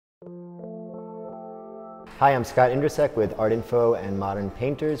Hi, I'm Scott Indrisek with Art Info and Modern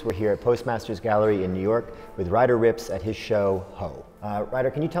Painters. We're here at Postmasters Gallery in New York with Ryder Ripps at his show, Ho.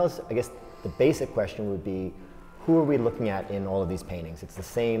 Ryder, can you tell us, I guess the basic question would be, who are we looking at in all of these paintings? It's the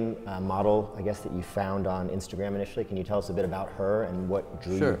same model, I guess, that you found on Instagram initially. Can you tell us a bit about her and what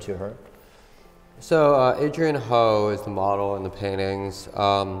drew you to her? So Adrienne Ho is the model in the paintings.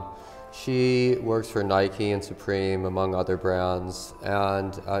 She works for Nike and Supreme, among other brands,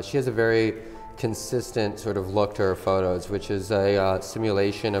 and she has a very consistent sort of look to her photos, which is a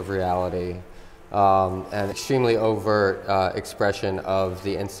simulation of reality, and extremely overt expression of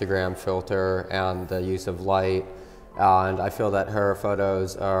the Instagram filter and the use of light. And I feel that her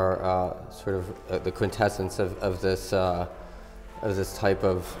photos are sort of the quintessence of this type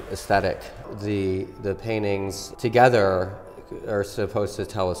of aesthetic. The paintings together are supposed to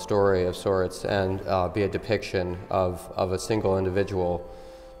tell a story of sorts and be a depiction of a single individual,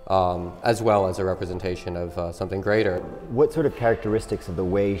 as well as a representation of something greater. What sort of characteristics of the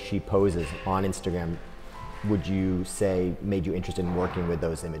way she poses on Instagram would you say made you interested in working with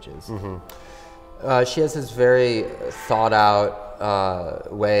those images? She has this very thought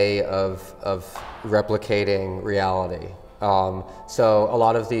out way of replicating reality. So a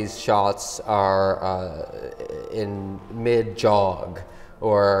lot of these shots are in mid-jog,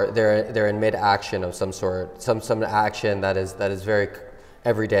 or they're in mid-action of some sort, some action that is very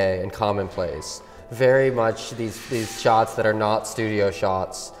everyday and commonplace. Very much these shots that are not studio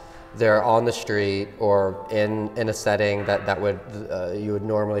shots. They're on the street or in a setting that you would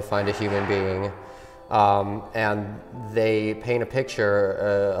normally find a human being. And they paint a picture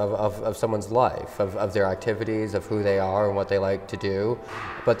of someone's life, of their activities, of who they are and what they like to do,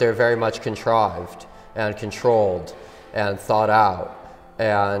 but they're very much contrived and controlled and thought out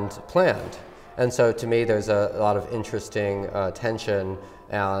and planned. And so to me there's a lot of interesting tension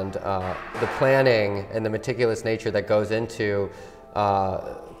and the planning and the meticulous nature that goes into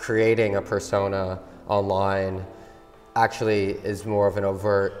creating a persona online actually is more of an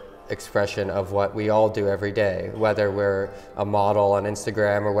overt expression of what we all do every day. Whether we're a model on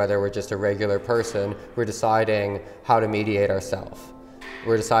Instagram or whether we're just a regular person, we're deciding how to mediate ourselves.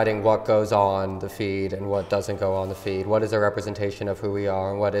 We're deciding what goes on the feed and what doesn't go on the feed. What is a representation of who we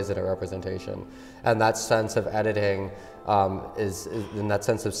are and what isn't a representation? And that sense of editing is in that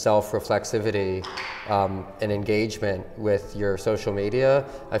sense of self-reflexivity and engagement with your social media,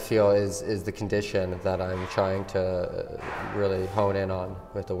 I feel is the condition that I'm trying to really hone in on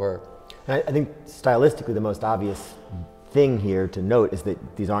with the work. And I think stylistically the most obvious thing here to note is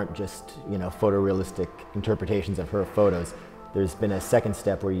that these aren't just, photorealistic interpretations of her photos. There's been a second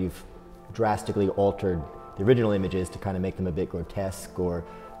step where you've drastically altered the original images to kind of make them a bit grotesque, or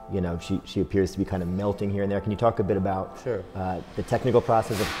she appears to be kind of melting here and there. Can you talk a bit about the technical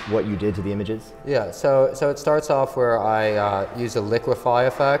process of what you did to the images? Yeah, so it starts off where I use a liquefy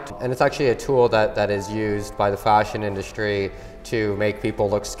effect, and it's actually a tool that is used by the fashion industry to make people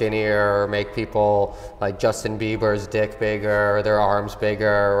look skinnier, or make people like Justin Bieber's dick bigger, or their arms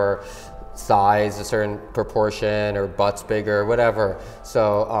bigger, or size a certain proportion, or butts bigger, whatever.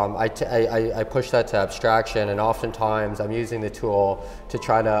 So I push that to abstraction, and oftentimes I'm using the tool to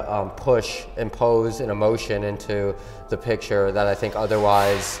try to impose an emotion into the picture that I think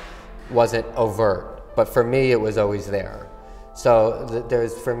otherwise wasn't overt, but for me it was always there. So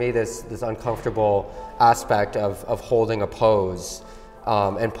there's for me this uncomfortable aspect of holding a pose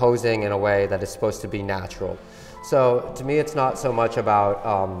and posing in a way that is supposed to be natural. So to me it's not so much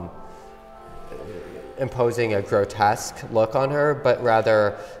about imposing a grotesque look on her, but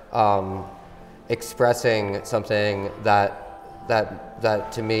rather expressing something that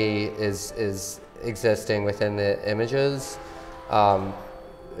to me is existing within the images, and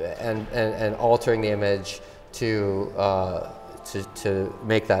altering the image to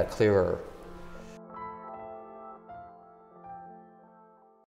make that clearer.